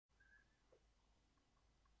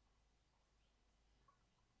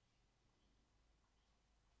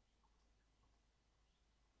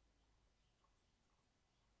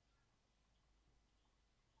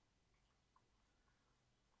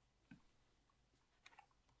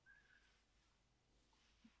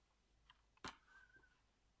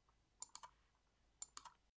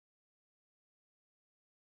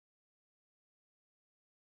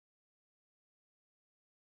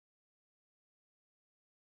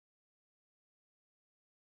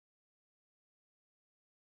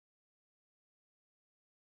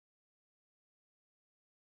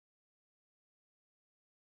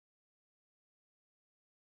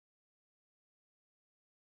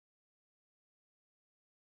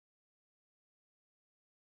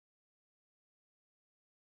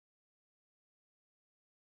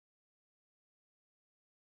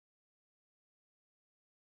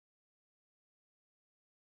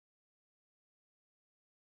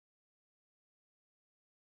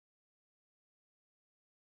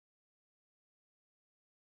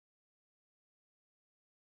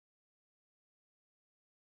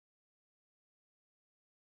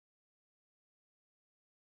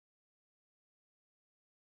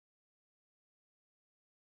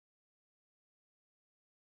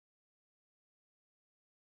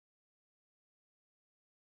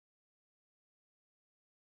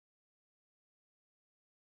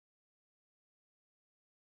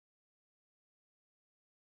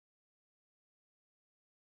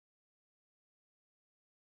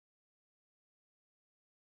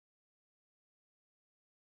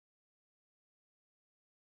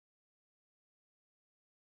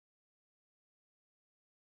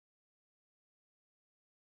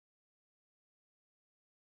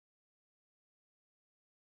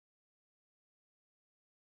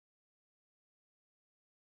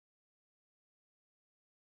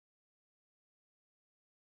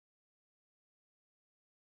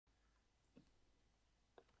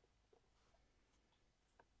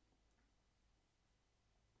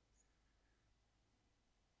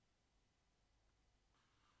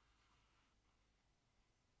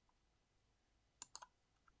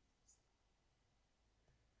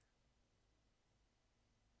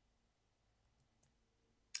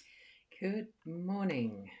Good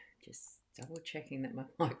morning. Just double checking that my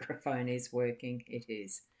microphone is working. It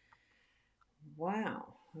is.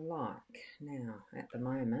 Wow, now at the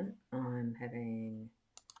moment I'm having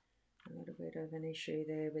a little bit of an issue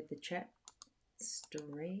there with the chat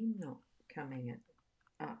stream not coming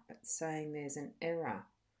up. It's saying there's an error.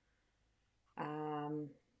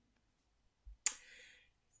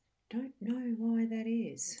 Don't know why that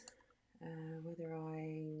is. Whether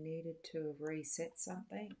I needed to have reset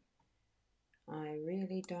something. I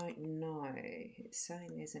really don't know. It's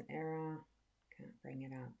saying there's an error. Can't bring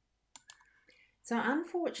it up. So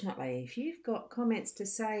unfortunately, if you've got comments to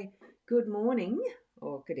say good morning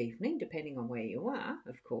or good evening, depending on where you are,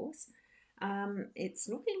 of course, it's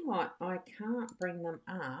looking like I can't bring them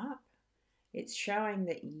up. It's showing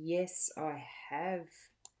that yes, I have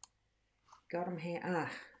got them here.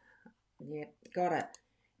 Yep, got it.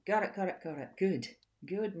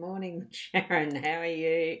 Good morning, Sharon. How are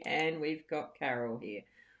you? And we've got Carol here.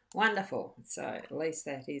 Wonderful. So at least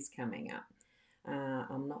that is coming up.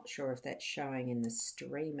 I'm not sure if that's showing in the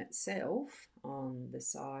stream itself on the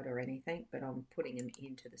side or anything, but I'm putting them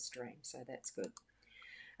into the stream, so that's good.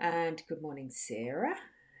 And good morning, Sarah.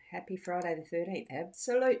 Happy Friday the 13th.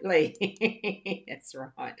 Absolutely. That's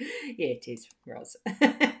right. Yeah, it is, Roz.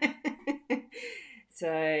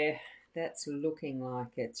 So that's looking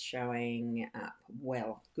like it's showing up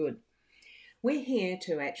well. Good. We're here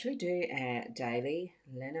to actually do our daily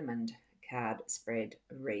Lenormand card spread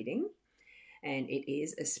reading. And it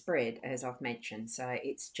is a spread, as I've mentioned. So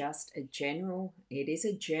it's just a general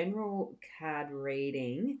card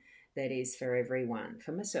reading that is for everyone,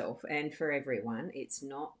 for myself and for everyone. It's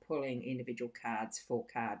not pulling individual cards for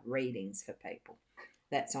card readings for people.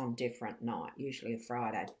 That's on different night, usually a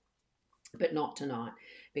Friday. But not tonight,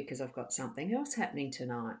 because I've got something else happening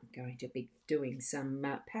tonight. I'm going to be doing some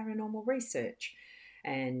paranormal research,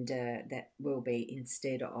 and that will be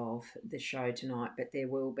instead of the show tonight, but there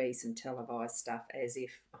will be some televised stuff as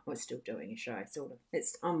if I was still doing a show, sort of.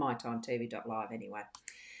 It's on mytimetv.live anyway.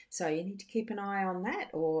 So you need to keep an eye on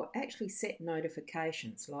that, or actually set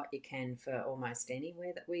notifications like you can for almost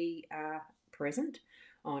anywhere that we are present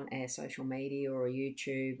on our social media or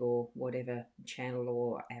YouTube or whatever channel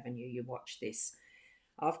or avenue you watch this.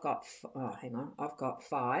 I've got 5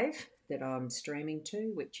 that I'm streaming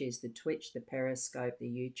to, which is the Twitch, the Periscope, the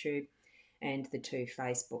YouTube, and the 2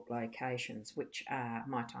 Facebook locations, which are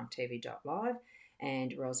mytimetv.live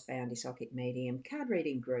and Ros Bounty Socket Medium Card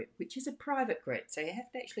Reading Group, which is a private group, so you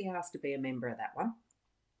have to actually ask to be a member of that one.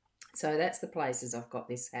 So that's the places I've got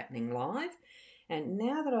this happening live. And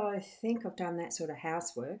now that I think I've done that sort of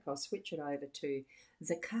housework, I'll switch it over to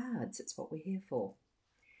the cards. It's what we're here for.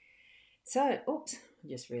 So, oops, I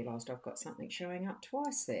just realised I've got something showing up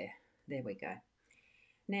twice there. There we go.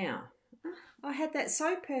 Now, I had that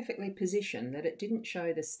so perfectly positioned that it didn't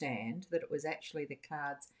show the stand, that it was actually the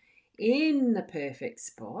cards in the perfect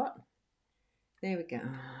spot. There we go.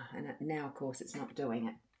 And now, of course, it's not doing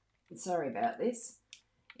it. Sorry about this.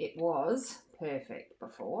 It was perfect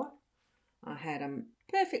before. I had them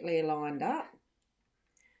perfectly lined up.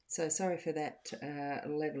 So sorry for that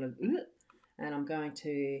level of... And I'm going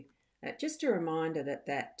to... just a reminder that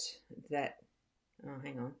that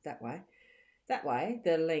way,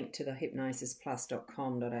 the link to the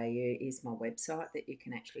hypnosisplus.com.au is my website that you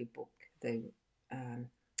can actually book the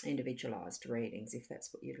individualised readings if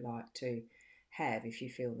that's what you'd like to have, if you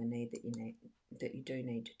feel the need that you do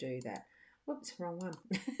need to do that. Whoops, wrong one.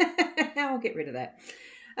 I'll get rid of that.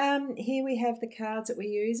 Here we have the cards that we're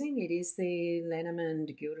using. It is the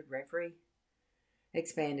Lenormand Gilded Reverie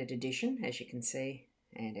Expanded Edition, as you can see.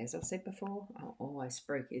 And as I've said before, I'll always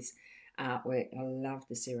spruik his artwork. I love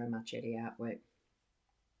the Ciro Marchetti artwork.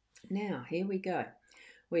 Now, here we go.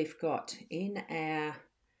 We've got in our,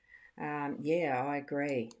 I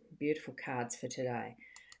agree, beautiful cards for today.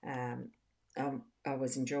 I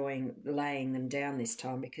was enjoying laying them down this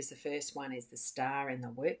time because the first one is the Star in the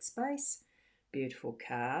Workspace. Beautiful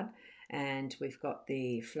card. And we've got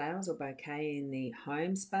the Flowers or Bouquet in the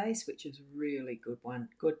Home Space, which is a really good one.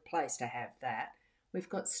 Good place to have that. We've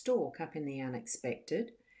got Stalk up in the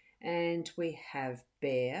Unexpected. And we have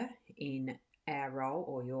Bear in our role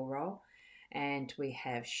or your role. And we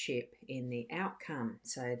have Ship in the Outcome.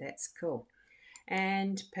 So that's cool.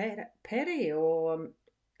 And Petty or...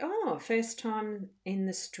 first time in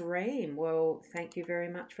the stream. Well, thank you very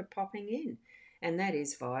much for popping in. And that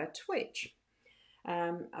is via Twitch.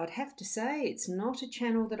 I'd have to say it's not a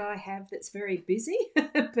channel that I have that's very busy,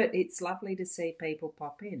 but it's lovely to see people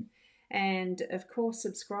pop in. And, of course,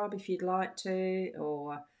 subscribe if you'd like to,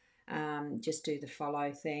 or just do the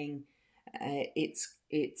follow thing.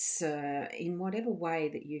 It's in whatever way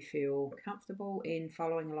that you feel comfortable in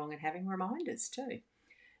following along and having reminders too.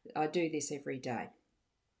 I do this every day.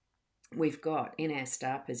 We've got in our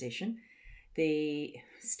star position, the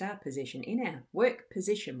star position, in our work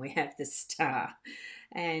position, we have the star,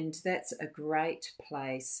 and that's a great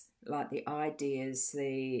place, like the ideas,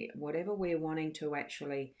 the whatever we're wanting to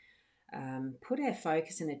actually put our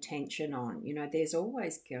focus and attention on. You know, there's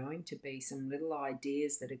always going to be some little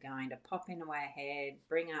ideas that are going to pop into our head,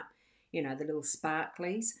 bring up, you know, the little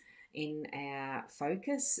sparklies in our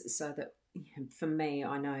focus, so that for me,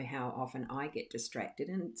 I know how often I get distracted,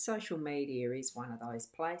 and social media is one of those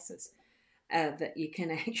places that you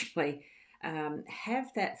can actually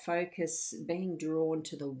have that focus being drawn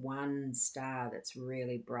to the one star that's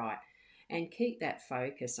really bright, and keep that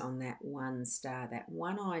focus on that one star, that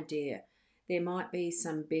one idea. There might be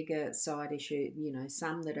some bigger side issue, you know,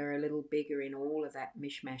 some that are a little bigger in all of that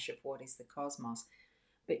mishmash of what is the cosmos.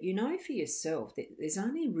 But you know for yourself that there's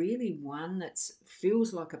only really one that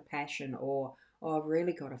feels like a passion, or, oh, I've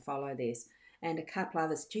really got to follow this. And a couple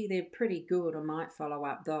others, gee, they're pretty good, I might follow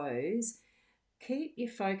up those. Keep your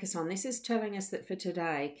focus on, this is telling us that for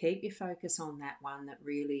today, keep your focus on that one that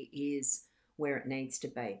really is where it needs to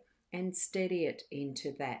be, and steady it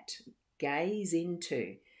into that, gaze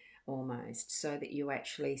into almost, so that you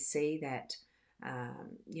actually see that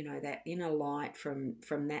you know, that inner light from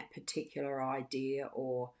that particular idea,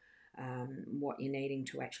 or what you're needing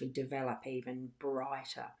to actually develop even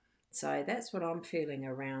brighter. So that's what I'm feeling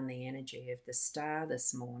around the energy of the star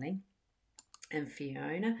this morning. And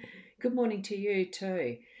Fiona, good morning to you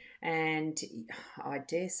too. And I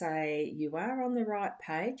dare say you are on the right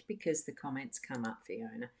page, because the comments come up,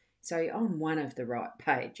 Fiona. So you're on one of the right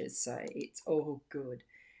pages, so it's all good.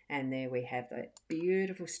 And there we have that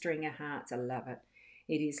beautiful string of hearts. I love it.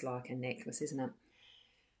 It is like a necklace, isn't it?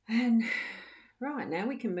 And right, now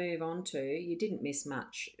we can move on to, you didn't miss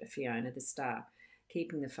much, Fiona, the star.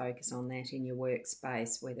 Keeping the focus on that in your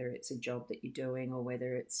workspace, whether it's a job that you're doing, or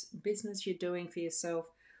whether it's business you're doing for yourself,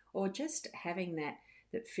 or just having that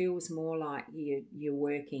that feels more like you're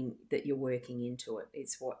working, that you're working into it.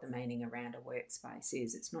 It's what the meaning around a workspace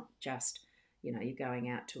is. It's not just, you know, you're going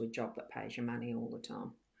out to a job that pays your money all the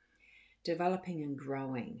time. Developing and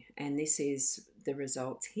growing, and this is the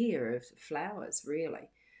results here of flowers, really.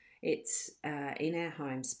 It's in our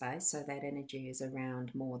home space, so that energy is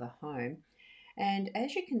around more the home. And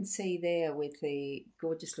as you can see there with the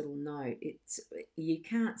gorgeous little note, it's, you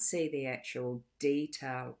can't see the actual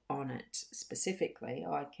detail on it specifically.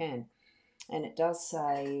 I can. And it does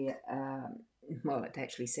say, well, it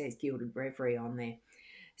actually says Gilded Reverie on there.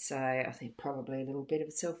 So I think probably a little bit of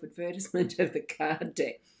a self-advertisement of the card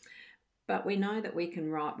deck. But we know that we can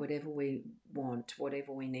write whatever we want,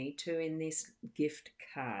 whatever we need to in this gift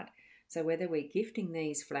card. So whether we're gifting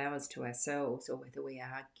these flowers to ourselves, or whether we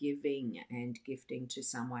are giving and gifting to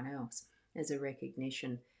someone else as a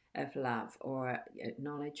recognition of love or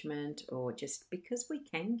acknowledgement, or just because we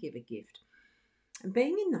can give a gift. And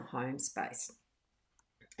being in the home space.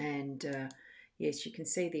 And yes, you can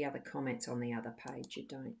see the other comments on the other page. You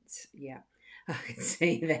don't, yeah. I can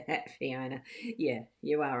see that, Fiona. Yeah,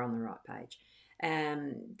 you are on the right page.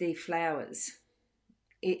 The flowers,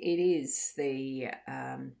 it is the,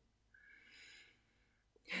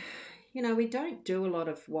 you know, we don't do a lot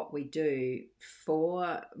of what we do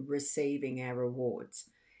for receiving our rewards.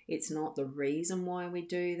 It's not the reason why we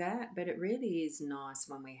do that, but it really is nice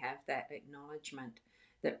when we have that acknowledgement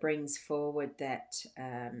that brings forward that,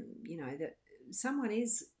 you know, that someone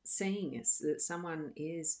is seeing us, that someone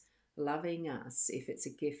is loving us, if it's a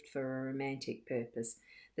gift for a romantic purpose,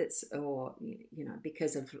 that's, or, you know,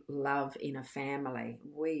 because of love in a family.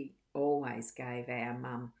 We always gave our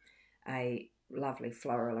mum a lovely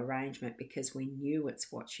floral arrangement because we knew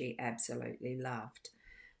it's what she absolutely loved.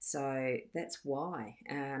 So that's why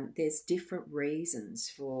there's different reasons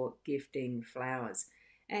for gifting flowers.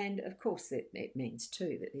 And of course, that it means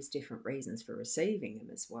too that there's different reasons for receiving them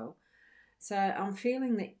as well. So I'm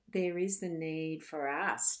feeling that there is the need for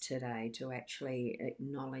us today to actually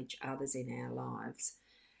acknowledge others in our lives,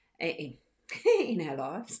 in, in our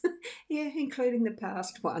lives, yeah, including the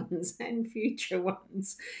past ones and future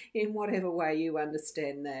ones, in whatever way you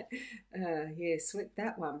understand that. Yeah, slipped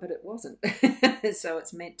that one, but it wasn't. So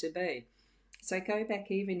it's meant to be. So go back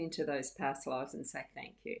even into those past lives and say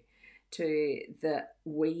thank you to the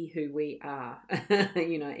we who we are,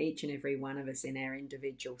 you know, each and every one of us in our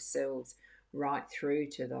individual selves, right through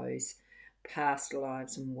to those past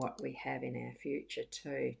lives and what we have in our future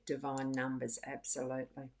too. Divine numbers,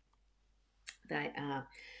 absolutely. They are.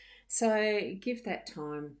 So give that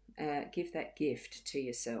time, give that gift to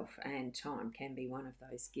yourself, and time can be one of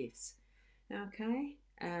those gifts. Okay,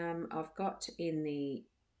 I've got in the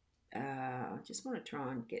I just want to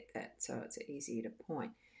try and get that so it's easier to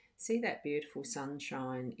point. See that beautiful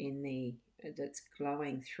sunshine in the that's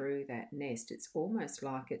glowing through that nest. It's almost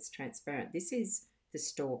like it's transparent. This is the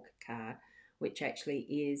stork card, which actually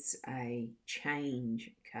is a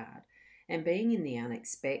change card. And being in the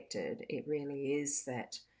unexpected, it really is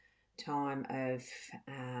that time of,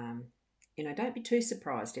 don't be too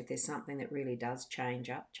surprised if there's something that really does change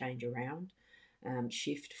up, change around,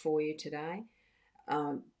 shift for you today.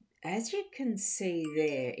 Um, as you can see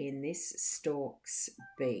there in this stork's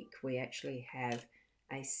beak, we actually have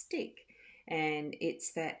a stick, and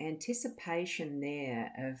it's that anticipation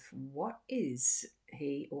there of what is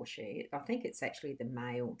he or she. I think it's actually the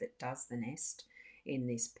male that does the nest in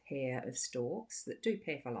this pair of storks that do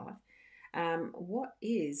pair for life. What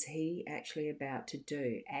is he actually about to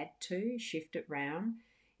do? Add to, shift it round,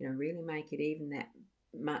 really make it even that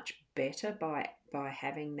much better by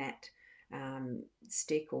having that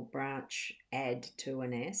stick or branch add to a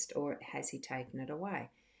nest, or has he taken it away?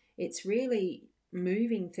 It's really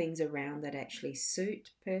moving things around that actually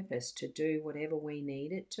suit purpose to do whatever we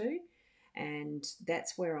need it to. And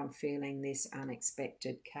that's where I'm feeling this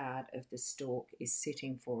unexpected card of the stork is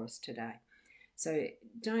sitting for us today. So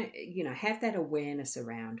don't, have that awareness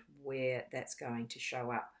around where that's going to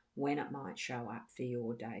show up, when it might show up for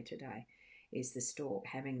your day to day. Is the stork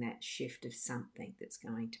having that shift of something that's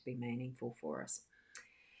going to be meaningful for us?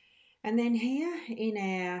 And then here in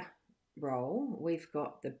our role, we've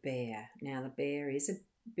got the bear. Now, the bear is a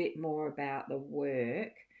bit more about the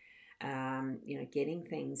work, getting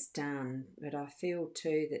things done. But I feel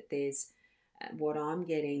too that there's what I'm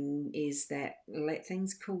getting is that let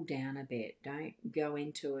things cool down a bit. Don't go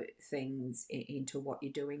into into what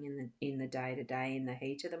you're doing in the day to day in the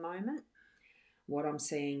heat of the moment. What I'm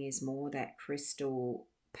seeing is more that crystal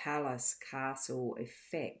palace castle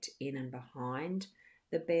effect in and behind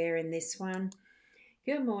the bear in this one.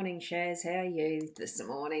 Good morning, Shaz. How are you this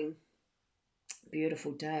morning?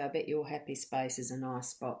 Beautiful day. I bet your happy space is a nice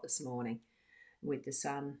spot this morning with the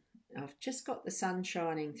sun. I've just got the sun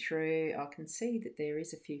shining through. I can see that there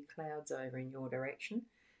is a few clouds over in your direction,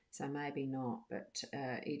 so maybe not, but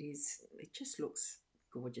it just looks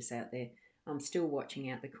gorgeous out there. I'm still watching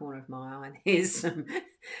out the corner of my eye, and there's some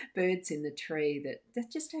birds in the tree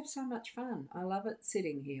that just have so much fun. I love it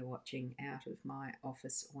sitting here watching out of my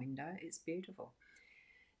office window. It's beautiful.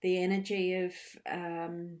 The energy of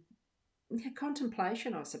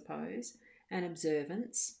contemplation, I suppose, and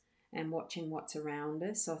observance and watching what's around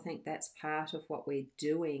us. I think that's part of what we're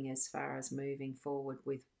doing as far as moving forward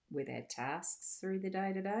with our tasks through the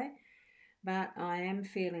day to day. But I am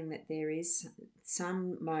feeling that there is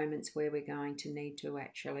some moments where we're going to need to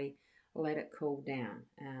actually let it cool down,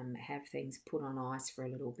 have things put on ice for a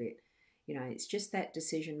little bit. It's just that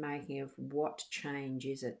decision making of what change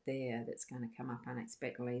is it there that's going to come up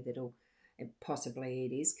unexpectedly that'll possibly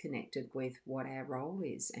it is connected with what our role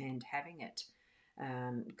is, and having it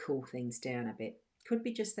cool things down a bit. Could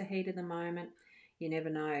be just the heat of the moment. You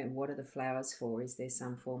never know. What are the flowers for? Is there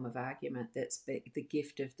some form of argument that's the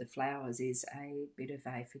gift of the flowers is a bit of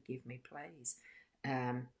a forgive me please.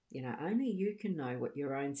 Only you can know what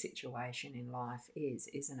your own situation in life is,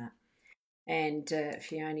 isn't it? And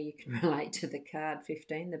Fiona, you can relate to the card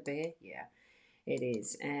 15, the bear. Yeah, it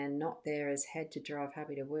is. And not there has had to drive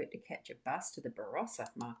hubby to work to catch a bus to the Barossa.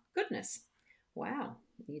 My goodness. Wow.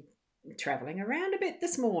 You're travelling around a bit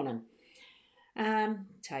this morning.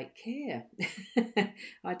 Take care.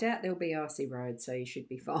 I doubt there'll be icy roads, so you should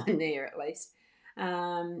be fine there at least.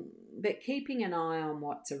 But keeping an eye on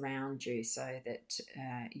what's around you so that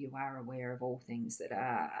you are aware of all things that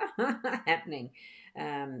are happening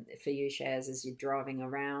for you, Shaz, as you're driving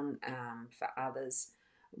around, for others,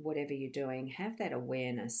 whatever you're doing, have that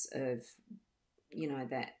awareness of,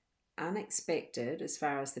 that unexpected as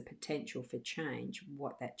far as the potential for change,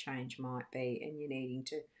 what that change might be, and you're needing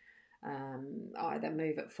to either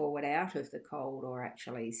move it forward out of the cold or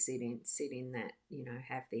actually sit in that,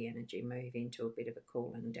 have the energy move into a bit of a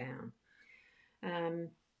cooling down.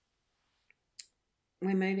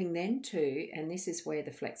 We're moving then to, and this is where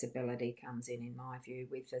the flexibility comes in my view,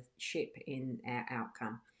 with the ship in our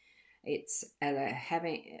outcome. It's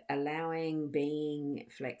allowing, being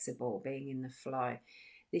flexible, being in the flow.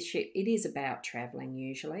 This ship, it is about travelling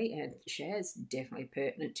usually, and Shaz, definitely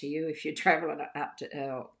pertinent to you if you're travelling up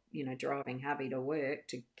to, driving hubby to work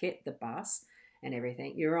to get the bus and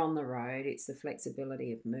everything. You're on the road. It's the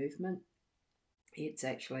flexibility of movement. It's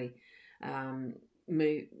actually,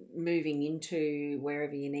 moving into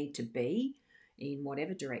wherever you need to be in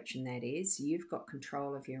whatever direction that is. You've got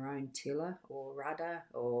control of your own tiller or rudder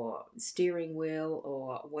or steering wheel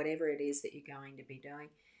or whatever it is that you're going to be doing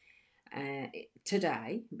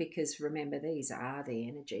today, because remember, these are the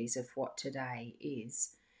energies of what today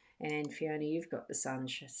is. And Fiona, you've got the sun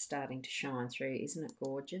starting to shine through. Isn't it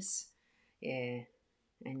gorgeous? Yeah.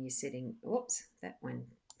 And you're sitting, whoops, that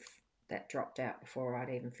dropped out before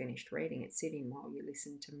I'd even finished reading it, sitting while you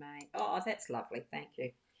listen to me. Oh, that's lovely. Thank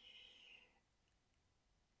you.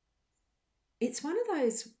 It's one of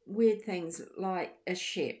those weird things like a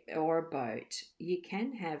ship or a boat. You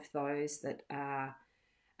can have those that are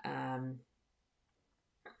um,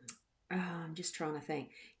 oh, I'm just trying to think.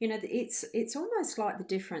 It's almost like the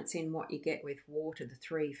difference in what you get with water.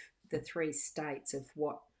 The three states of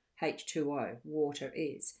what H2O water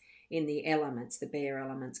is in the elements, the bare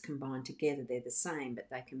elements combined together. They're the same, but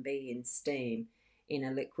they can be in steam, in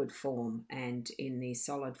a liquid form, and in the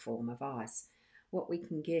solid form of ice. What we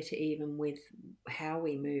can get even with how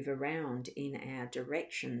we move around in our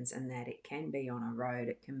directions, and that it can be on a road,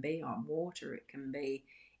 it can be on water, it can be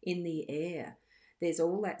in the air. There's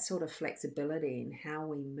all that sort of flexibility in how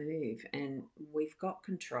we move, and we've got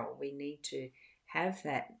control. We need to have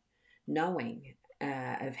that knowing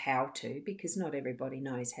of how to, because not everybody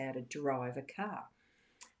knows how to drive a car.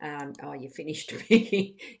 Oh, you finished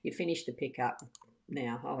you finished the pickup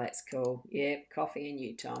now. Oh, that's cool. Yeah, coffee and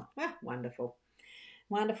you, Tom. Ah, wonderful.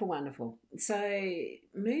 Wonderful, wonderful. So,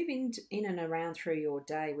 moving in and around through your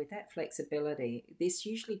day with that flexibility, this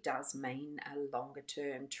usually does mean a longer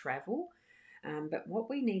term travel. But what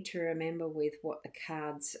we need to remember with what the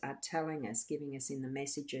cards are telling us, giving us in the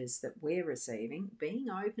messages that we're receiving, being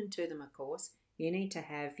open to them, of course, you need to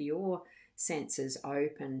have your senses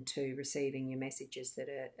open to receiving your messages that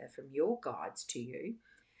are from your guides to you.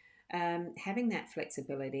 Having that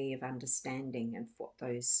flexibility of understanding of what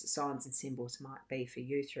those signs and symbols might be for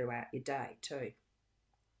you throughout your day too.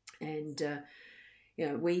 And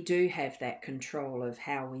we do have that control of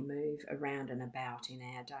how we move around and about in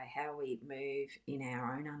our day, how we move in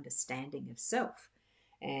our own understanding of self,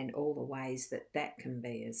 and all the ways that that can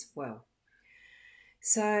be as well.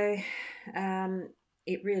 So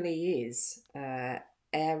it really is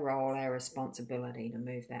our role, our responsibility to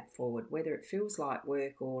move that forward, whether it feels like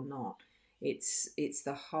work or not. It's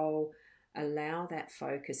the whole allow that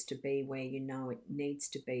focus to be where you know it needs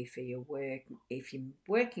to be for your work. If you're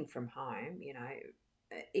working from home,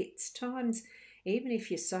 it's times, even if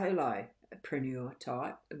you're solopreneur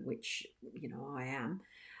type, which I am,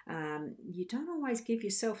 you don't always give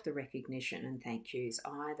yourself the recognition and thank yous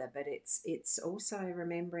either. But it's also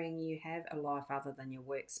remembering you have a life other than your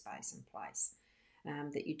workspace and place,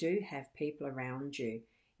 that you do have people around you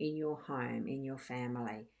in your home, in your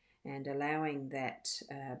family, and allowing that,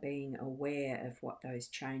 being aware of what those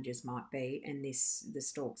changes might be. And the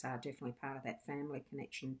stalks are definitely part of that family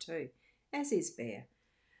connection too, as is Bear.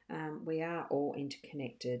 We are all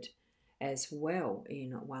interconnected as well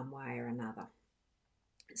in one way or another.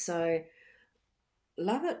 So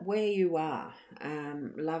love it where you are.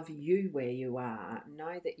 Love you where you are.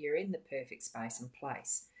 Know that you're in the perfect space and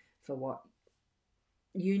place for what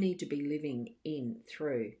you need to be living in,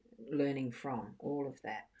 through, learning from, all of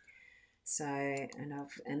that. So,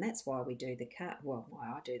 and that's why we do the card. Well, why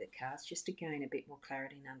I do the cards, just to gain a bit more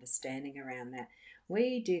clarity and understanding around that.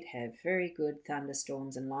 We did have very good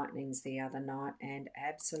thunderstorms and lightnings the other night, and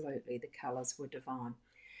absolutely the colours were divine.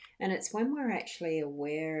 And it's when we're actually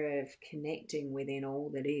aware of connecting within all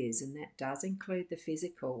that is, and that does include the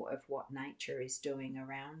physical of what nature is doing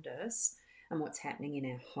around us and what's happening in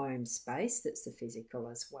our home space, that's the physical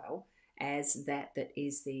as well as that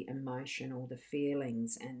is the emotional, the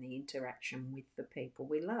feelings, and the interaction with the people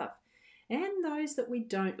we love. And those that we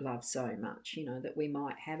don't love so much, that we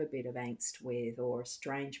might have a bit of angst with or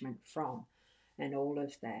estrangement from, and all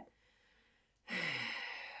of that.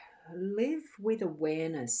 Live with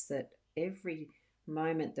awareness that every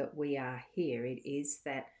moment that we are here, it is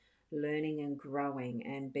that learning and growing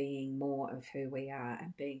and being more of who we are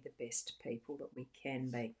and being the best people that we can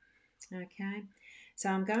be. Okay, so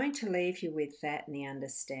I'm going to leave you with that and the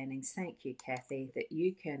understandings. Thank you, Kathy, that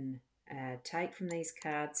you can take from these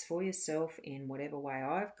cards for yourself in whatever way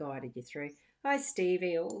I've guided you through. Hi,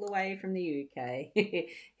 Stevie, all the way from the UK,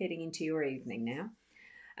 heading into your evening now.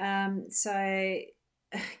 So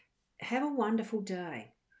have a wonderful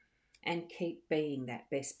day and keep being that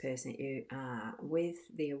best person that you are, with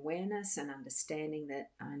the awareness and understanding that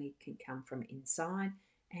only can come from inside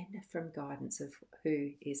and from guidance of who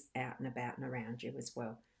is out and about and around you as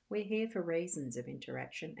well. We're here for reasons of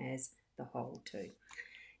interaction as the whole too.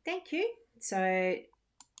 Thank you. So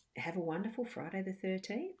have a wonderful Friday the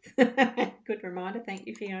 13th. Good reminder. Thank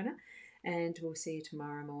you, Fiona. And we'll see you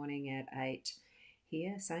tomorrow morning at 8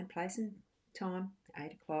 here, same place and time,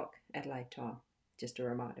 8 o'clock Adelaide time. Just a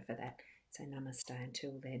reminder for that. So namaste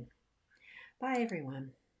until then. Bye,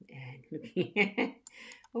 everyone. And looking at,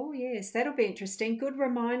 oh, yes, that'll be interesting. Good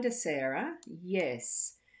reminder, Sarah.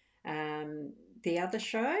 Yes. The other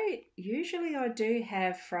show, usually I do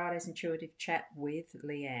have Friday's intuitive chat with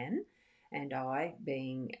Leanne and I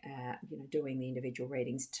being, doing the individual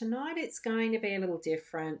readings. Tonight it's going to be a little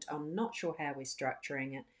different. I'm not sure how we're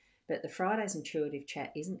structuring it, but the Friday's intuitive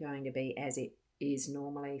chat isn't going to be as it is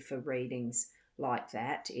normally for readings like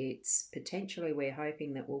that. It's potentially, we're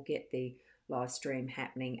hoping that we'll get the live stream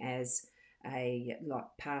happening as a like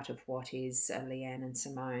part of what is Leanne and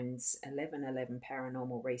Simone's 1111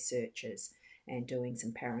 Paranormal Researchers, and doing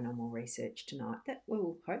some paranormal research tonight that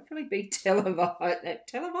will hopefully be televised,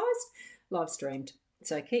 live streamed.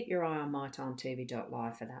 So keep your eye on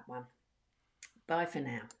mytimetv.live for that one. Bye for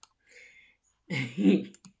now.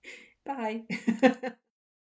 Bye.